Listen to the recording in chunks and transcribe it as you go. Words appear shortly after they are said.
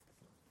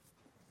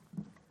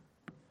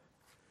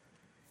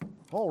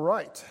All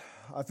right.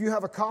 If you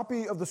have a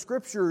copy of the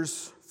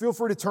Scriptures, feel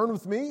free to turn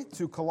with me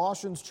to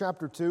Colossians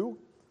chapter 2.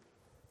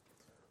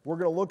 We're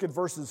going to look at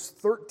verses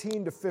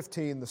 13 to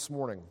 15 this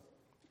morning.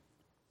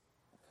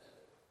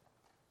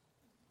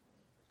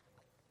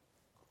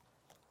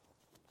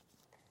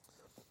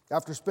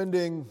 After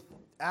spending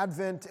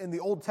Advent in the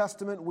Old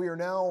Testament, we are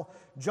now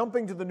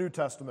jumping to the New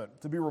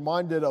Testament to be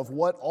reminded of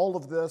what all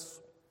of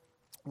this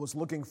was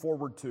looking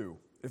forward to.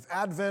 If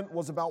Advent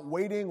was about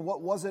waiting,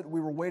 what was it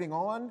we were waiting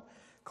on?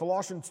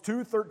 Colossians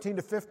 2, 13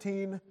 to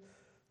 15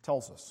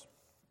 tells us.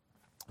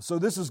 So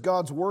this is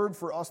God's word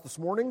for us this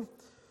morning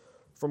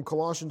from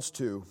Colossians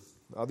 2.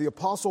 The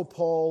Apostle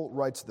Paul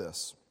writes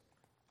this.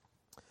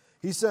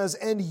 He says,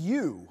 "And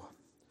you,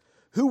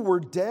 who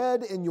were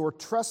dead in your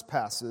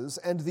trespasses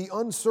and the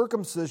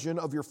uncircumcision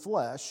of your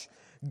flesh,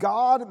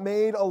 God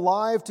made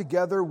alive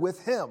together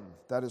with him,"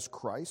 that is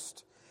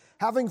Christ,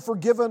 "having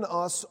forgiven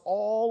us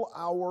all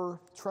our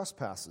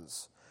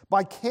trespasses,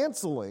 by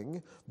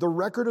canceling the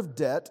record of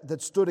debt that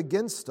stood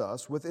against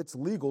us with its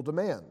legal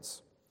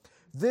demands.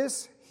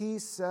 This he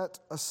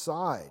set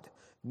aside,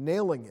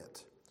 nailing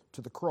it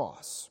to the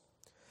cross.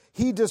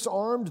 He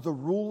disarmed the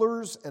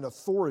rulers and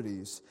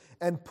authorities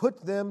and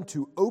put them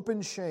to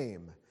open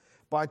shame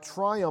by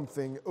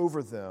triumphing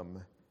over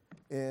them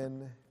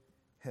in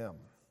him."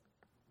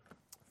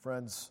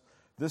 Friends,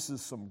 this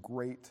is some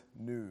great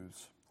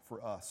news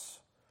for us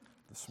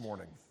this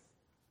morning.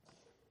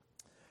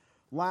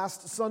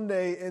 Last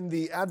Sunday in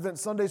the Advent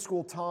Sunday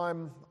School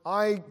time,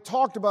 I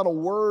talked about a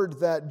word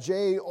that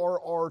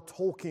J.R.R.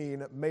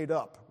 Tolkien made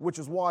up, which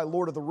is why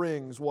Lord of the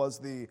Rings was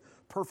the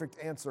perfect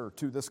answer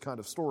to this kind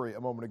of story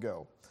a moment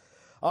ago.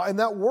 And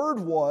that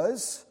word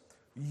was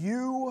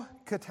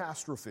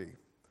eucatastrophe.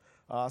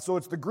 So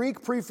it's the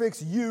Greek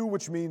prefix eu,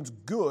 which means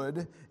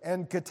good,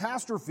 and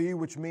catastrophe,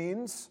 which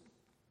means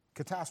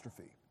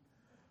catastrophe.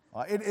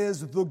 It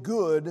is the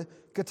good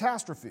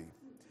catastrophe.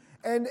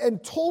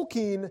 And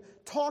Tolkien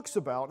talks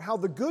about how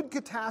the good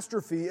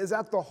catastrophe is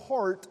at the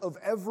heart of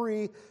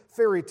every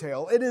fairy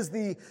tale. It is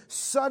the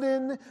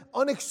sudden,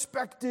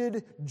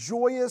 unexpected,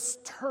 joyous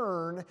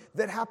turn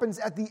that happens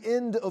at the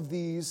end of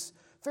these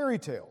fairy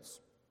tales.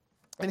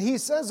 And he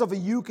says of a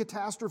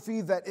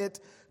eucatastrophe that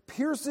it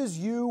pierces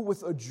you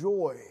with a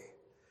joy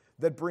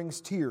that brings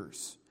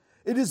tears.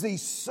 It is a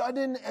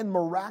sudden and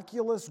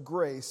miraculous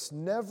grace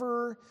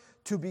never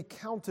to be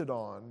counted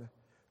on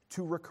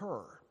to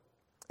recur.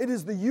 It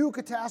is the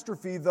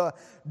eucatastrophe, the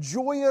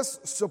joyous,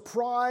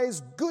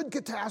 surprise, good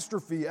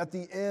catastrophe at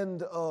the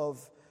end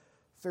of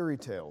fairy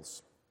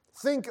tales.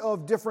 Think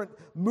of different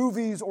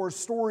movies or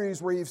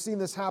stories where you've seen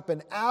this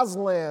happen.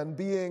 Aslan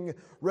being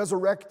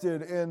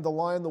resurrected in The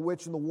Lion, the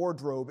Witch, and the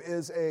Wardrobe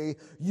is a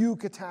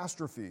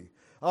eucatastrophe.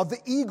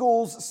 The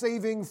eagles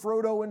saving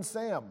Frodo and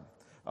Sam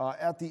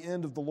at the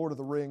end of The Lord of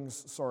the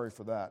Rings. Sorry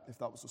for that, if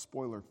that was a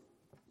spoiler.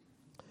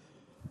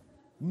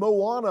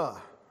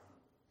 Moana,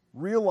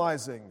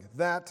 realizing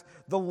that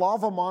the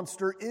lava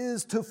monster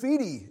is Te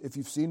Fiti, if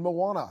you've seen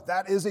Moana.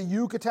 That is a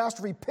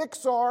eucatastrophe.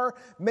 Pixar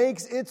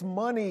makes its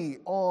money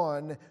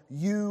on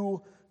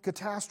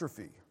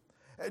eucatastrophe.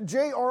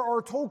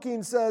 J.R.R.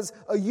 Tolkien says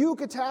a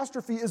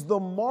eucatastrophe is the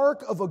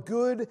mark of a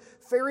good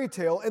fairy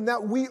tale, and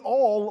that we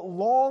all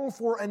long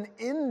for an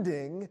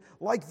ending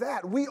like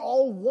that. We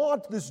all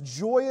want this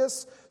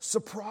joyous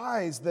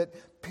surprise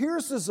that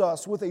pierces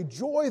us with a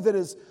joy that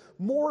is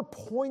more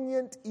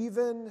poignant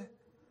even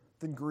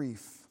than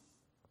grief.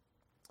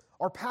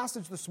 Our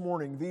passage this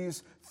morning,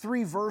 these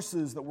 3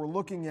 verses that we're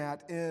looking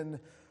at in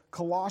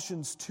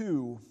Colossians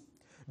 2,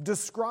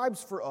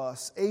 describes for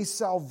us a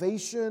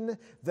salvation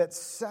that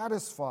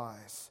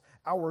satisfies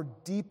our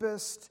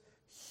deepest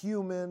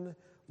human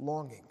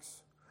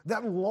longings.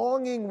 That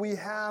longing we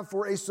have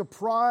for a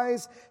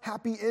surprise,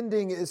 happy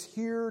ending is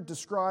here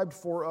described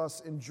for us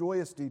in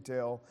joyous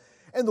detail.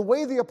 And the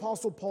way the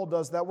Apostle Paul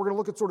does that, we're going to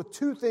look at sort of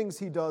 2 things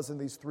he does in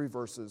these 3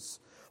 verses.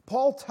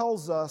 Paul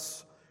tells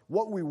us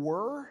what we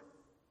were,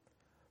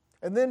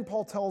 and then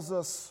Paul tells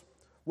us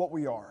what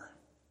we are.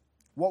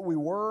 What we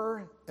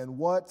were and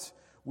what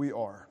we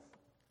are.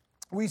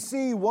 We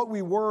see what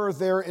we were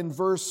there in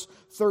verse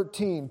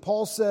 13.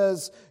 Paul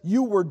says,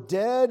 "You were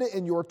dead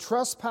in your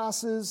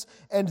trespasses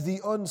and the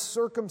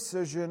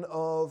uncircumcision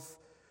of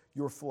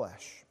your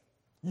flesh."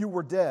 You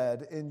were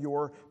dead in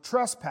your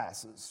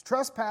trespasses.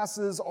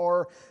 Trespasses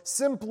are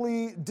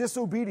simply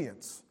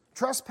disobedience.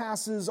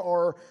 Trespasses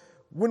are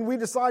when we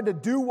decide to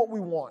do what we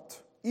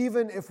want,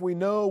 even if we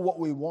know what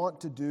we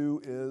want to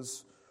do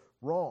is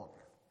wrong.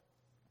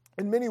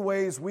 In many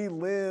ways, we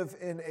live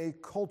in a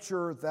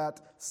culture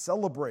that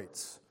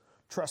celebrates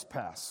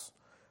trespass.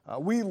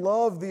 We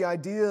love the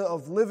idea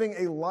of living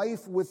a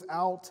life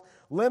without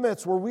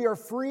limits, where we are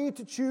free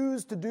to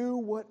choose to do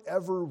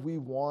whatever we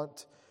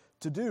want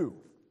to do.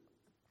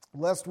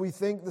 Lest we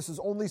think this is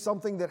only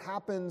something that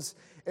happens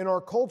in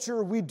our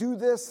culture, we do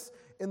this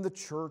in the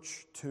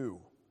church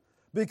too.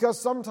 Because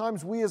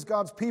sometimes we as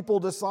God's people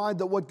decide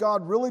that what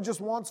God really just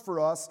wants for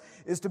us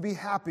is to be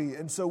happy,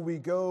 and so we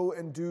go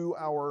and do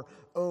our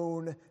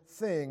own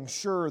thing,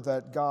 sure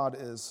that God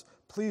is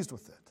pleased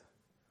with it.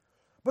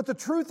 But the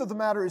truth of the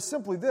matter is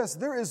simply this: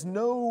 there is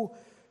no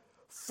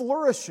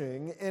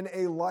flourishing in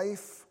a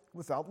life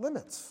without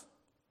limits.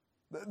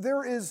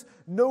 There is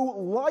no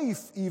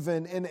life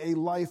even in a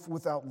life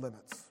without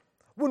limits.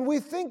 When we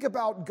think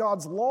about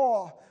God's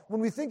law,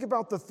 when we think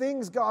about the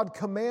things God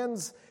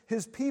commands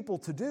His people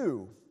to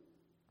do,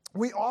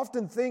 we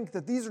often think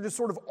that these are just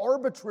sort of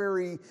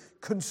arbitrary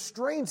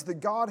constraints that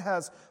God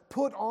has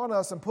put on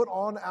us and put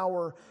on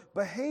our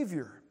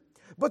behavior.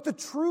 But the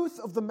truth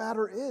of the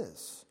matter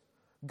is,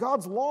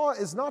 God's law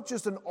is not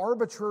just an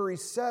arbitrary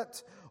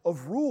set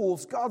of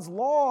rules. God's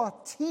law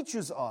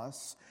teaches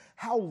us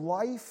how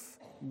life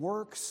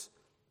works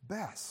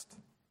best.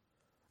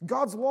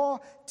 God's law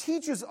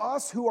teaches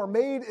us who are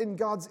made in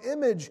God's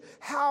image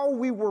how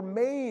we were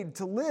made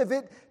to live.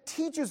 It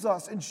teaches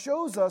us and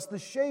shows us the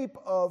shape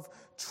of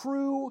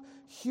true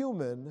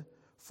human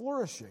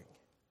flourishing.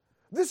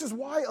 This is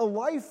why a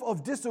life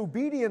of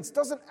disobedience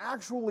doesn't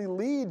actually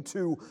lead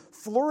to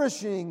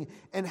flourishing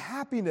and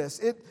happiness.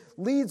 It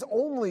leads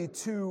only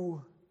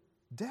to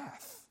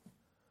death.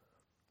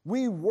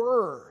 We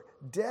were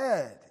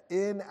dead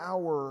in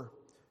our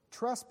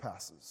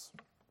trespasses.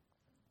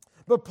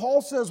 But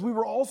Paul says we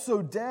were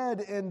also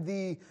dead in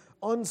the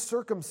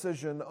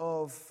uncircumcision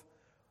of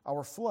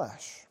our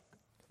flesh.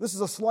 This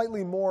is a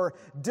slightly more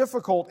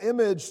difficult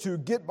image to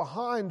get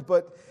behind,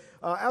 but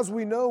as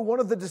we know, one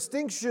of the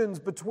distinctions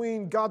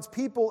between God's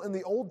people in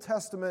the Old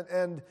Testament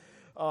and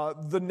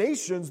the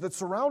nations that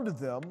surrounded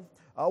them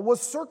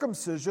was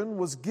circumcision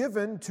was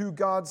given to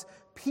God's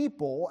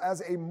people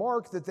as a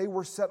mark that they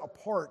were set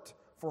apart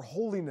for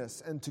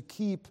holiness and to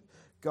keep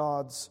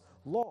God's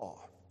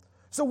law.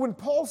 So when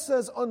Paul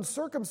says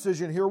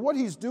uncircumcision here, what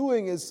he's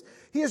doing is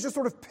he is just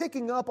sort of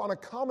picking up on a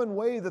common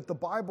way that the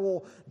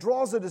Bible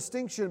draws a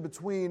distinction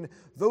between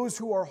those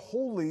who are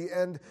holy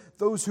and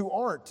those who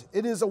aren't.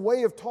 It is a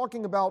way of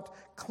talking about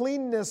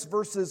cleanness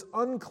versus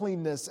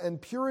uncleanness and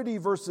purity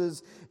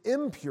versus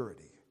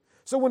impurity.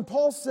 So when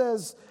Paul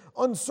says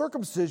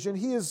uncircumcision,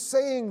 he is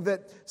saying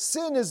that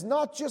sin is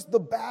not just the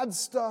bad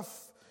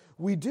stuff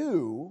we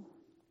do,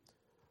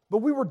 but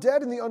we were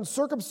dead in the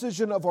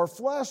uncircumcision of our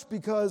flesh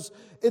because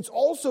it's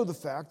also the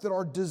fact that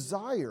our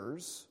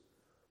desires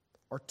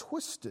are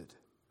twisted,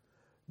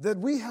 that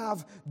we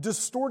have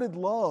distorted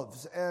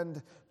loves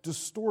and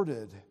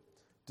distorted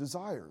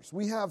desires.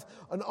 We have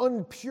an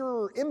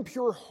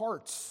impure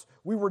hearts.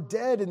 We were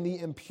dead in the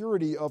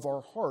impurity of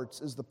our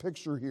hearts is the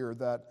picture here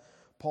that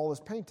Paul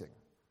is painting.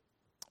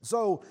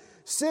 So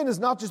sin is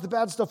not just the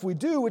bad stuff we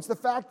do, it's the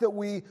fact that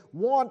we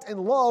want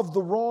and love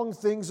the wrong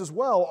things as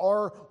well.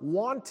 Our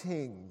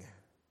wanting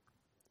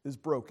is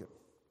broken.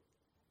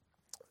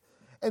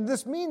 And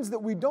this means that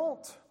we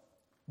don't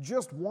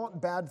just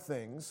want bad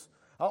things,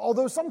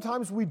 although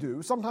sometimes we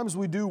do. Sometimes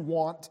we do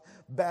want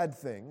bad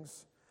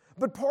things.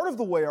 But part of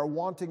the way our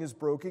wanting is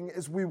broken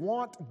is we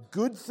want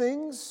good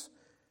things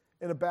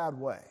in a bad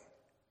way.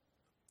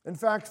 In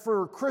fact,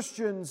 for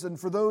Christians and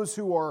for those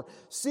who are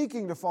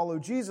seeking to follow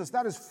Jesus,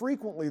 that is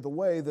frequently the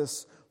way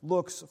this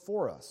looks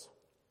for us.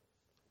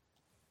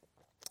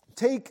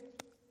 Take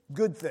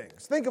good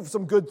things. Think of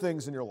some good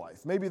things in your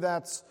life. Maybe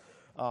that's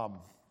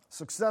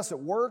success at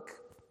work.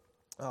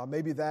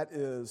 Maybe that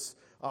is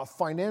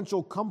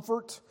financial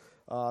comfort.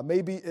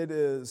 Maybe it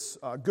is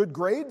good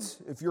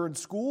grades if you're in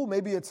school.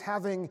 Maybe it's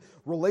having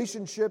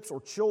relationships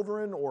or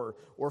children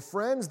or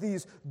friends.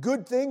 These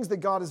good things that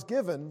God has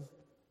given.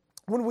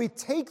 When we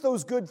take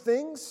those good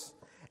things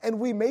and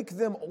we make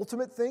them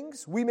ultimate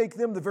things, we make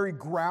them the very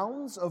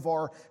grounds of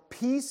our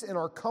peace and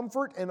our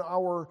comfort and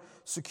our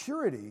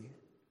security,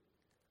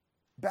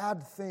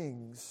 bad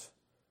things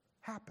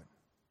happen.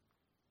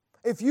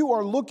 If you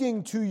are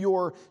looking to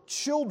your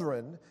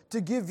children to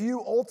give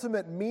you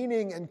ultimate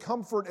meaning and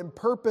comfort and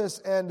purpose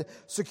and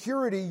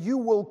security, you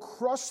will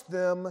crush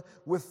them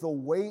with the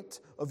weight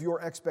of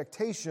your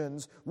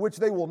expectations, which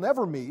they will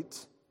never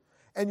meet,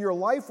 and your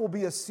life will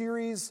be a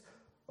series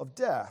of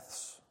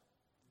deaths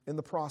in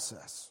the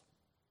process.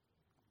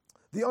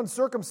 The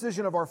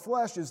uncircumcision of our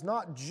flesh is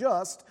not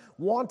just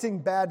wanting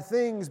bad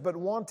things, but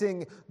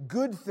wanting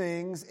good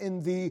things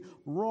in the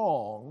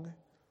wrong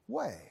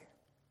way.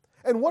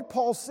 And what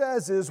Paul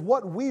says is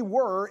what we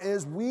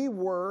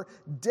were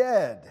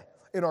dead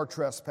in our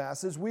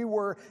trespasses. We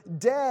were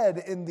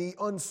dead in the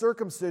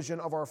uncircumcision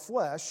of our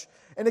flesh.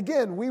 And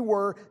again, we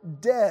were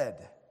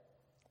dead.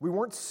 We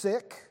weren't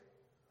sick.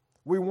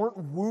 We weren't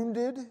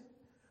wounded.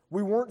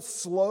 We weren't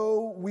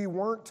slow, we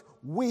weren't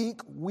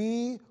weak,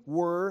 we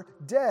were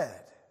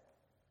dead.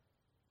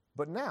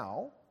 But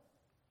now,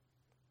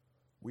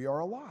 we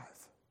are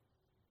alive.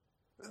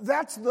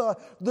 That's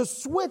the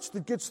switch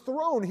that gets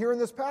thrown here in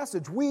this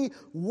passage. We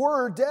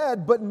were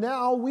dead, but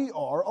now we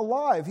are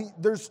alive.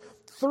 There's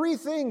three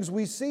things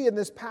we see in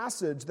this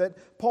passage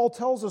that Paul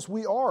tells us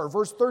we are.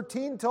 Verse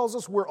 13 tells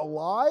us we're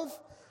alive.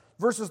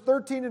 Verses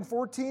 13 and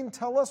 14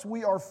 tell us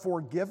we are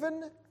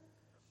forgiven.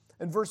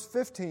 And verse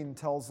 15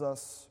 tells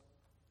us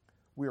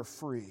we are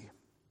free.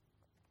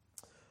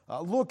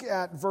 Look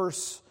at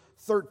verse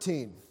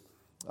 13.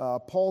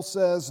 Paul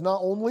says, not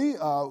only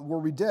were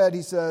we dead,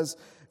 he says,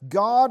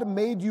 God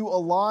made you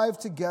alive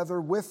together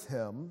with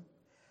him,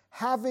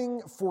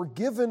 having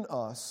forgiven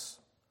us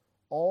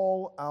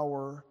all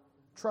our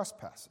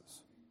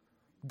trespasses.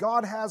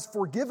 God has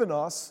forgiven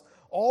us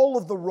all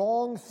of the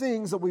wrong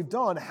things that we've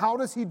done. How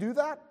does he do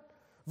that?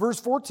 Verse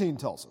 14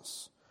 tells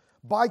us,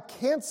 by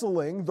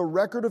canceling the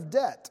record of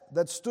debt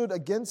that stood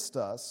against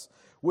us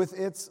with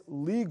its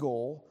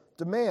legal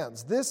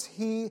demands. This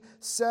he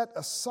set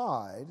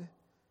aside,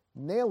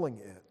 nailing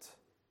it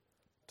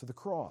to the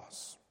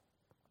cross.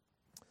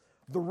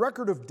 The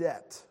record of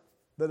debt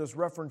that is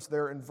referenced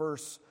there in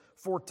verse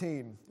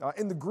 14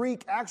 in the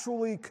Greek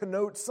actually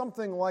connotes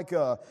something like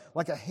a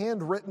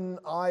handwritten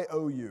I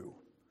owe you.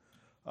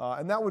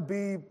 And that would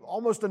be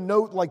almost a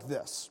note like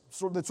this,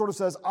 that sort of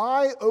says,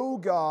 I owe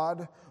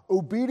God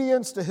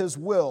obedience to his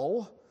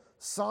will,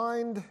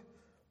 signed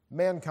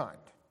mankind,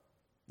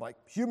 like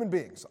human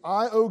beings.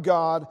 I owe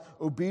God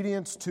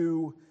obedience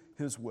to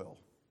his will.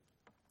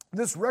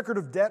 This record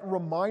of debt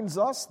reminds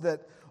us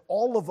that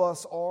all of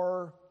us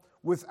are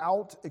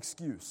without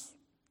excuse.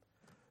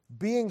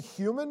 Being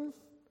human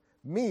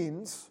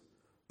means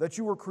that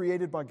you were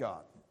created by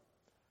God.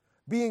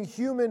 Being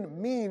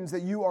human means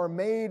that you are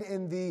made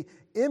in the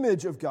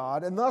image of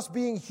God, and thus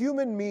being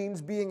human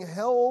means being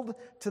held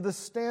to the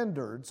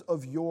standards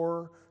of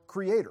your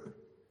Creator.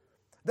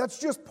 That's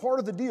just part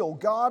of the deal.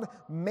 God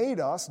made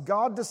us.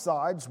 God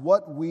decides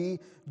what we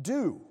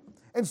do.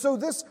 And so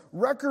this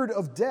record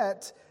of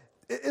debt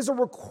is a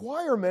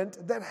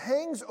requirement that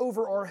hangs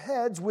over our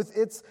heads with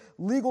its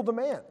legal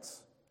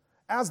demands.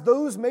 As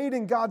those made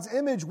in God's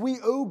image, we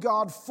owe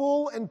God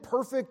full and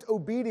perfect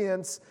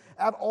obedience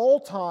at all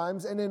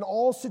times and in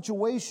all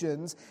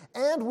situations,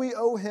 and we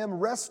owe him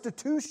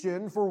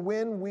restitution for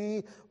when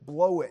we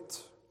blow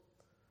it.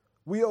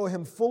 We owe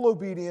him full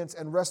obedience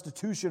and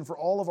restitution for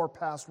all of our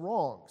past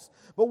wrongs.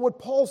 But what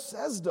Paul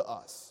says to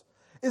us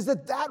is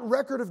that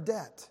record of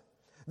debt,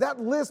 that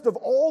list of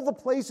all the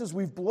places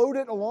we've blowed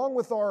it along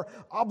with our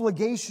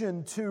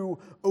obligation to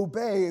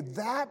obey,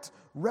 that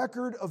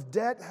record of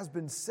debt has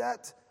been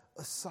set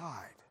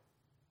aside.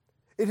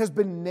 It has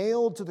been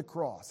nailed to the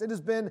cross. It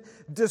has been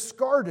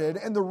discarded,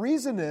 and the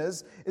reason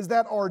is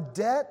that our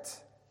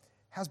debt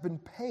has been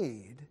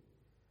paid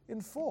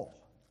in full.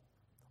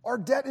 Our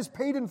debt is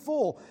paid in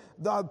full.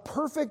 The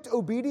perfect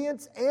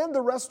obedience and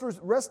the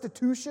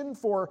restitution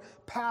for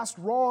past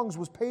wrongs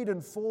was paid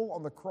in full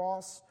on the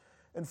cross.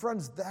 And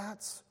friends,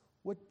 that's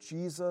what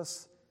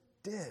Jesus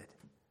did.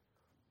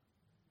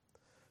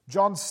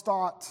 John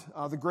Stott,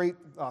 the great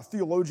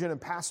theologian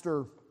and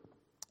pastor,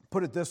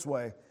 put it this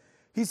way.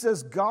 He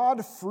says,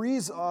 God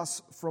frees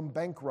us from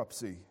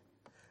bankruptcy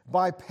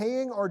by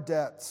paying our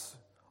debts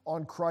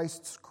on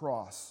Christ's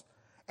cross,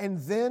 and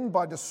then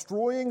by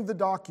destroying the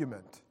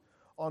document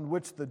on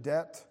which the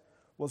debt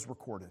was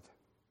recorded.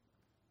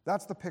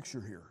 That's the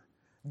picture here.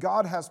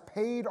 God has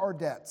paid our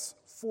debts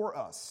for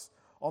us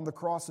on the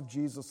cross of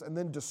Jesus and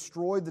then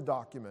destroyed the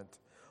document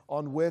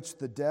on which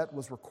the debt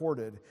was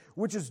recorded,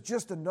 which is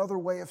just another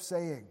way of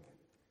saying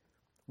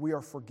we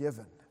are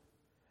forgiven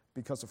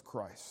because of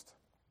Christ.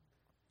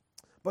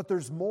 But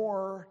there's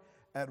more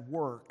at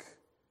work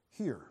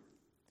here.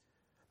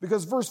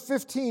 Because verse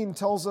 15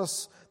 tells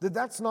us that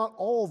that's not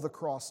all the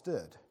cross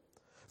did.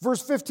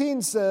 Verse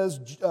 15 says,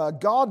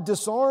 God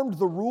disarmed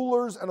the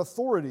rulers and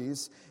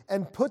authorities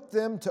and put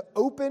them to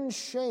open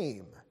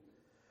shame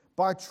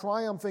by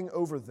triumphing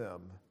over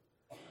them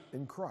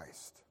in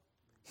Christ.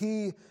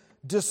 He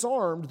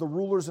disarmed the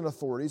rulers and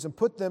authorities and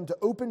put them to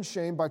open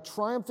shame by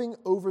triumphing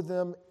over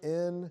them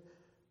in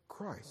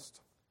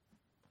Christ.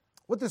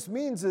 What this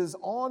means is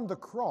on the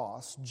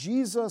cross,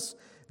 Jesus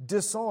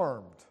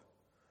disarmed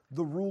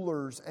the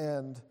rulers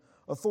and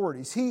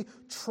authorities. He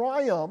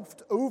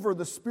triumphed over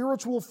the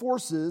spiritual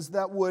forces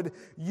that would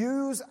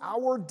use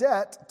our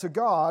debt to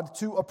God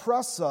to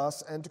oppress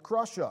us and to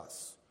crush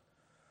us.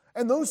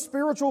 And those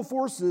spiritual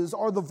forces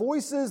are the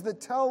voices that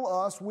tell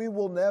us we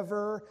will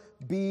never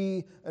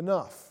be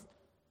enough.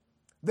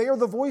 They are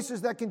the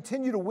voices that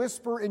continue to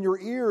whisper in your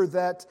ear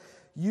that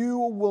you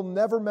will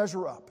never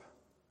measure up,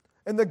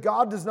 and that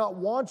God does not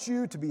want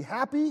you to be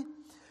happy,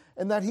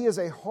 and that he is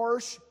a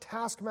harsh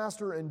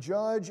taskmaster and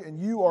judge, and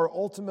you are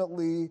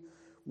ultimately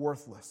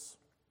worthless.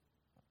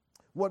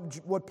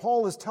 What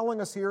Paul is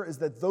telling us here is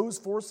that those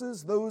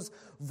forces, those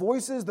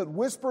voices that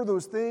whisper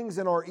those things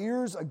in our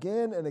ears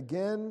again and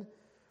again,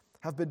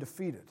 have been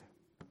defeated.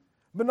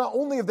 But not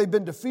only have they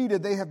been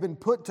defeated, they have been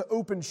put to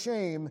open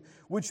shame,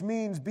 which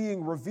means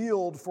being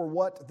revealed for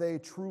what they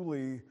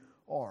truly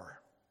are.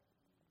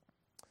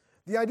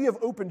 The idea of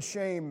open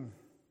shame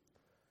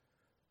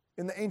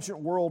in the ancient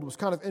world was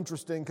kind of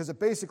interesting because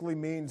it basically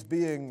means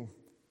being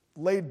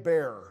laid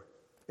bare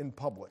in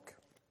public.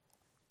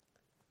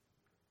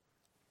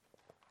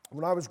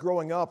 When I was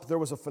growing up, there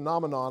was a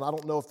phenomenon. I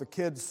don't know if the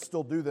kids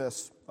still do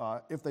this.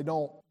 If they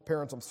don't,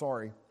 parents, I'm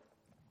sorry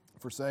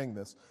for saying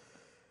this.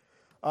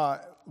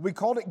 We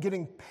called it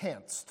getting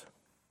pantsed.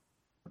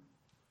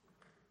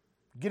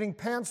 Getting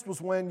pantsed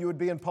was when you would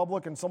be in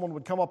public and someone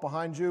would come up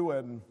behind you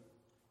and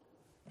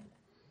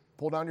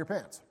pull down your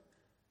pants.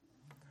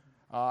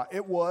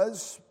 It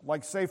was,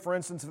 like, say, for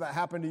instance, if that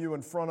happened to you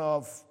in front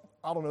of,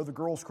 I don't know, the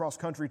girls'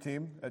 cross-country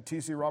team at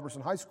T.C.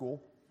 Robertson High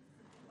School,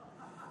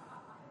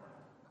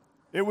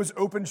 it was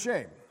open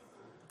shame.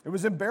 It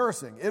was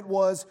embarrassing. It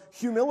was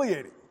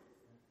humiliating.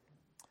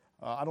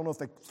 I don't know if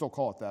they still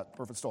call it that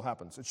or if it still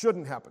happens. It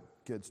shouldn't happen.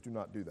 Kids, do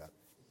not do that.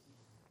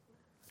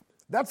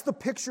 That's the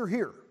picture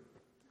here.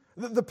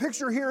 The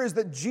picture here is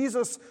that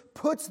Jesus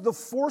puts the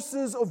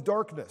forces of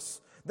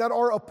darkness that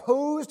are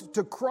opposed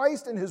to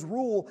Christ and his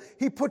rule,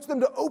 he puts them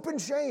to open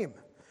shame.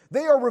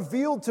 They are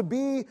revealed to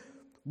be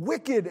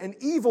wicked and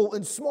evil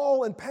and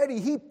small and petty.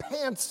 He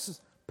pantsed,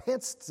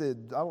 I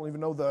don't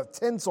even know the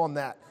tense on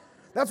that.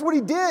 That's what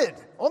he did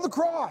on the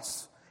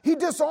cross. He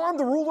disarmed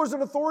the rulers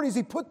and authorities.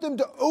 He put them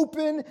to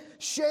open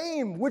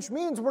shame, which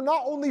means we're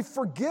not only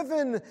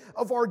forgiven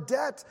of our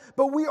debt,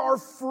 but we are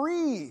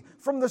free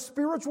from the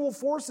spiritual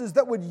forces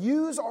that would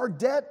use our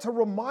debt to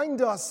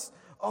remind us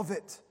of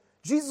it.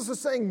 Jesus is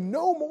saying,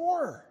 no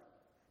more.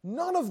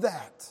 None of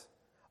that.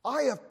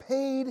 I have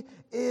paid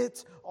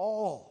it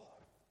all.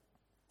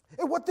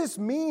 And what this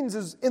means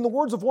is, in the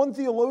words of one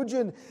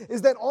theologian,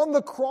 is that on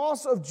the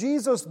cross of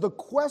Jesus, the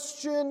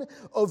question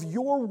of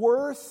your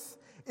worth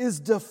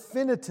is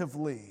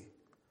definitively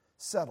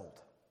settled.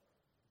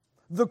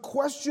 The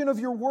question of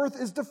your worth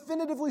is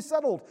definitively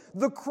settled.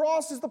 The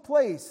cross is the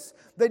place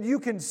that you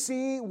can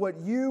see what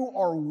you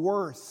are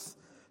worth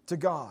to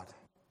God.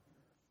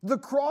 The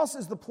cross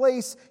is the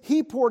place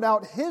he poured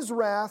out his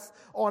wrath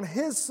on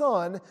his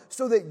Son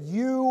so that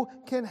you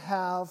can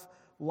have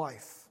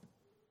life.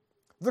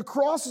 The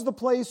cross is the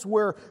place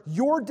where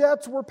your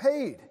debts were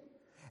paid,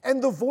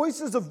 and the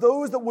voices of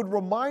those that would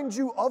remind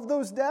you of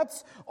those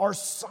debts are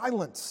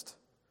silenced.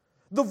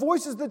 The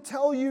voices that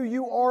tell you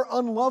you are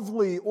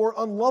unlovely or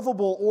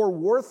unlovable or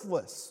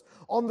worthless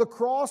on the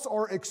cross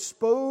are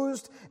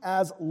exposed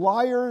as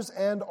liars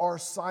and are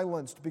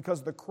silenced,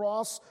 because the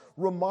cross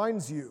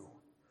reminds you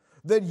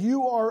that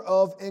you are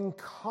of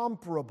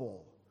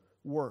incomparable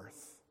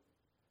worth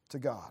to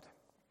God.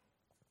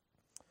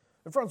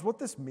 And friends, what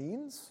this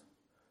means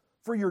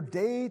for your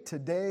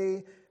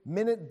day-to-day,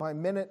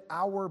 minute-by-minute,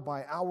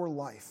 hour-by-hour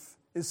life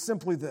is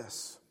simply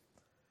this: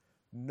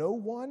 no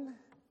one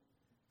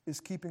is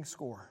keeping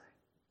score.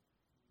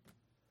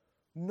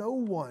 No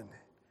one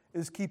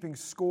is keeping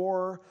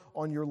score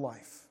on your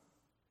life.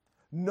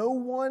 No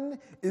one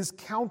is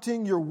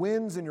counting your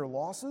wins and your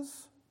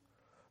losses.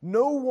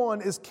 No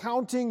one is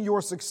counting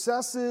your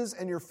successes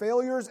and your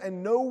failures,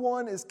 and no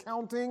one is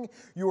counting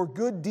your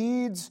good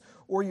deeds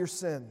or your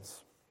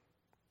sins.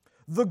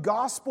 The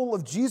gospel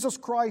of Jesus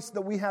Christ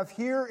that we have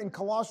here in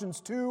Colossians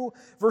 2,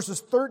 verses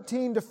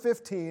 13 to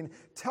 15,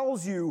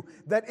 tells you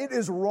that it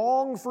is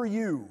wrong for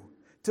you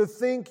to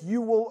think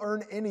you will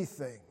earn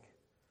anything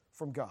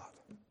from God.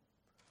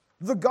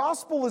 The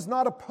gospel is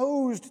not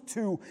opposed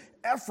to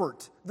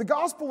effort. The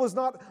gospel is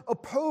not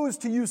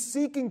opposed to you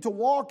seeking to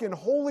walk in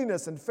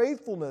holiness and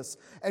faithfulness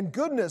and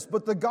goodness,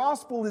 but the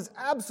gospel is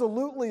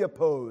absolutely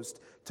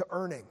opposed to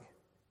earning.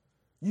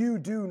 You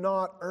do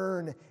not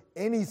earn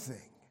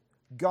anything.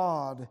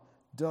 God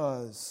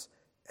does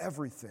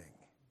everything.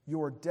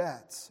 Your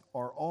debts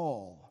are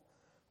all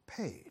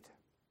paid.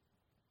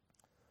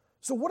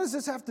 So what does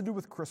this have to do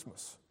with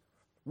Christmas?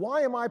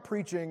 Why am I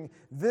preaching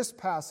this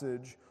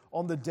passage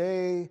on the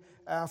day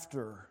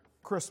after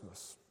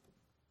Christmas?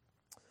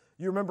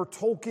 You remember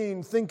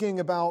Tolkien thinking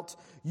about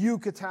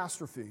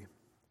eucatastrophe.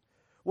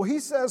 Well, he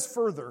says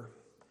further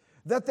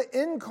that the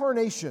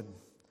incarnation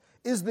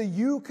is the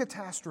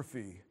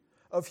eucatastrophe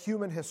of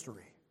human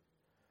history.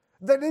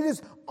 That it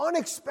is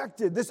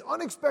unexpected, this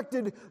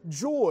unexpected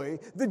joy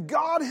that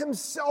God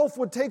himself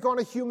would take on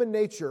a human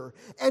nature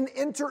and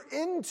enter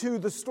into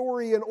the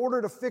story in order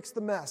to fix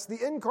the mess.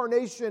 The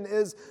incarnation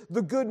is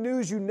the good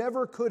news you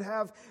never could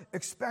have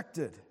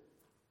expected.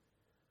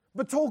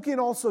 But Tolkien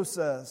also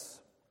says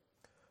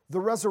the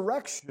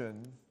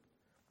resurrection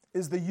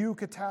is the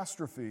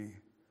eucatastrophe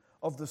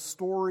of the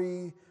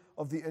story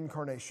of the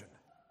incarnation.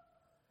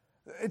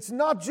 It's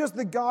not just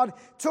that God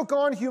took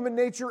on human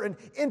nature and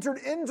entered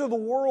into the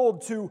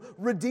world to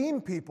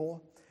redeem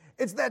people.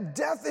 It's that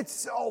death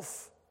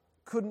itself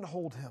couldn't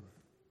hold him.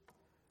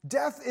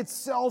 Death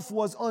itself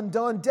was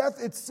undone.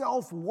 Death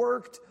itself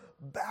worked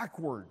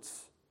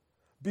backwards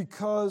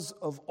because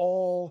of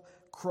all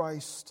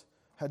Christ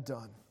had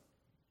done.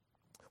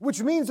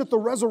 Which means that the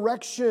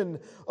resurrection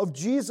of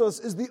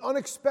Jesus is the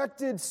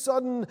unexpected,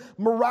 sudden,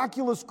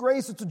 miraculous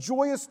grace. It's a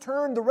joyous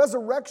turn. The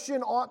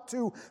resurrection ought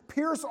to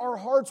pierce our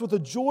hearts with a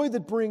joy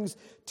that brings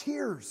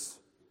tears.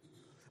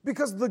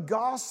 Because the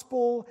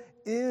gospel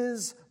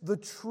is the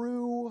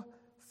true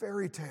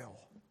fairy tale.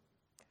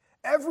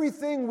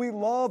 Everything we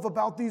love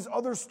about these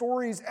other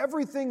stories,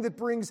 everything that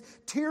brings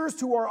tears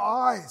to our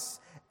eyes,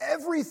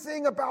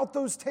 everything about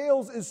those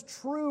tales is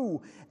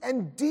true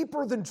and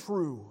deeper than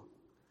true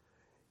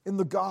in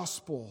the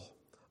gospel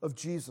of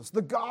Jesus.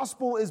 The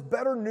gospel is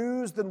better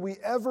news than we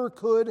ever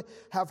could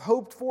have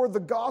hoped for. The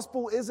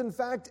gospel is, in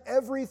fact,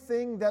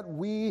 everything that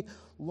we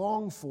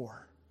long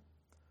for.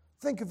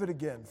 Think of it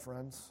again,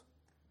 friends.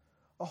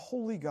 A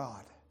holy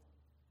God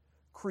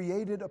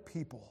created a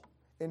people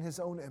in his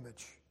own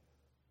image.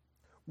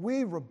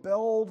 We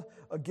rebelled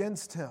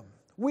against him.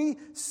 We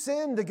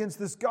sinned against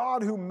this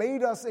God who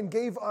made us and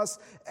gave us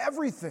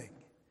everything.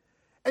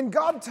 And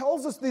God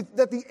tells us that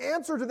the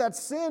answer to that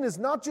sin is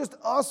not just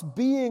us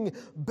being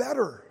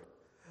better,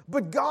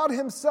 but God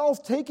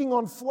himself taking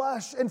on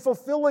flesh and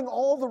fulfilling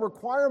all the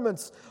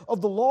requirements of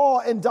the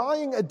law and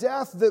dying a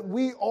death that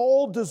we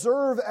all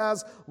deserve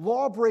as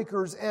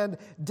lawbreakers and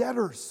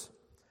debtors.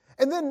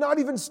 And then not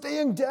even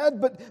staying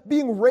dead, but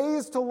being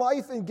raised to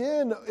life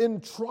again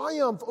in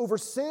triumph over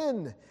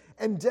sin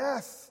and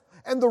death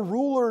and the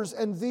rulers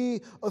and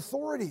the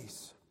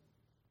authorities.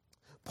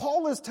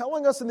 Paul is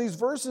telling us in these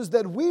verses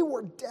that we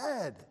were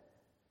dead,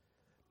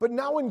 but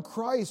now in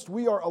Christ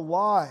we are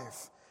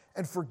alive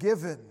and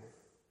forgiven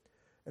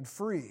and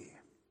free.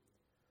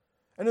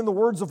 And in the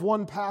words of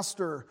one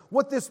pastor,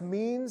 what this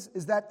means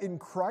is that in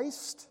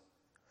Christ,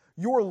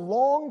 your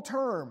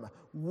long-term,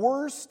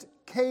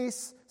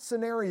 worst-case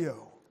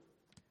scenario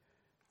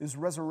is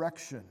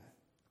resurrection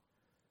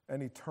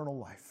and eternal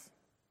life.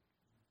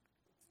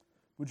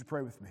 Would you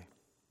pray with me?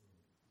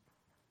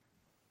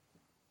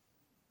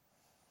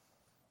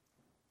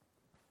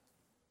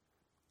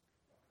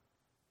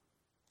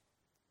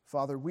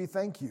 Father, we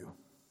thank you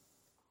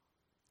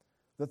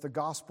that the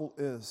gospel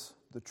is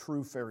the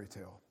true fairy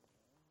tale.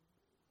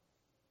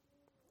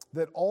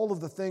 That all of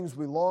the things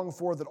we long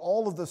for, that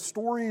all of the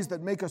stories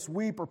that make us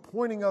weep are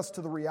pointing us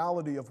to the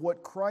reality of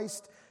what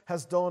Christ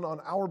has done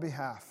on our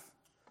behalf.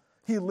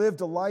 He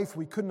lived a life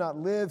we could not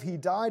live. He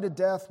died a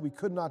death we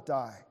could not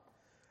die.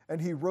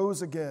 And he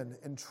rose again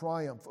in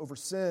triumph over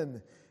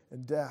sin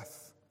and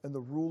death and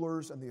the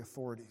rulers and the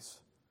authorities.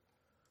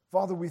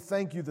 Father, we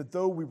thank you that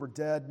though we were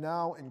dead,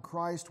 now in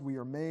Christ we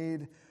are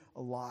made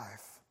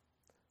alive.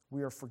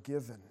 We are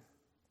forgiven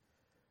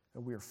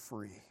and we are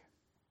free.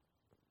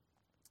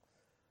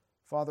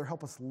 Father,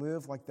 help us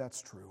live like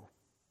that's true.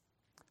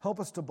 Help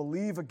us to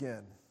believe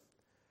again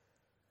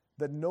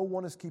that no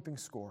one is keeping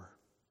score,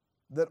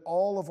 that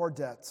all of our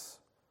debts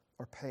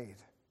are paid.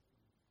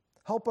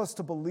 Help us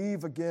to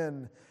believe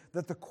again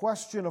that the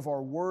question of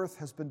our worth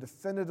has been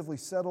definitively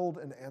settled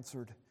and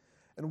answered,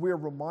 and we are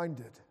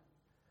reminded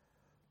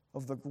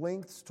of the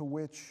lengths to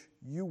which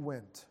you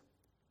went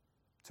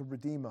to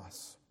redeem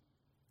us,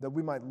 that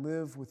we might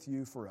live with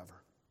you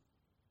forever.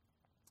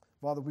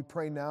 Father, we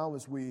pray now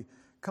as we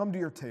come to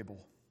your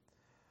table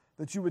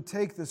that you would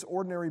take this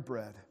ordinary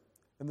bread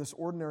and this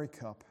ordinary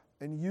cup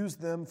and use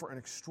them for an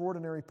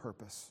extraordinary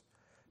purpose,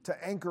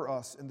 to anchor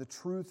us in the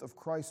truth of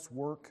Christ's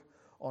work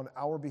on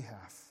our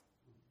behalf.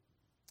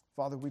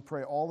 Father, we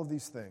pray all of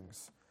these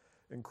things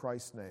in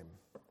Christ's name.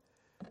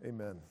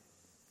 Amen.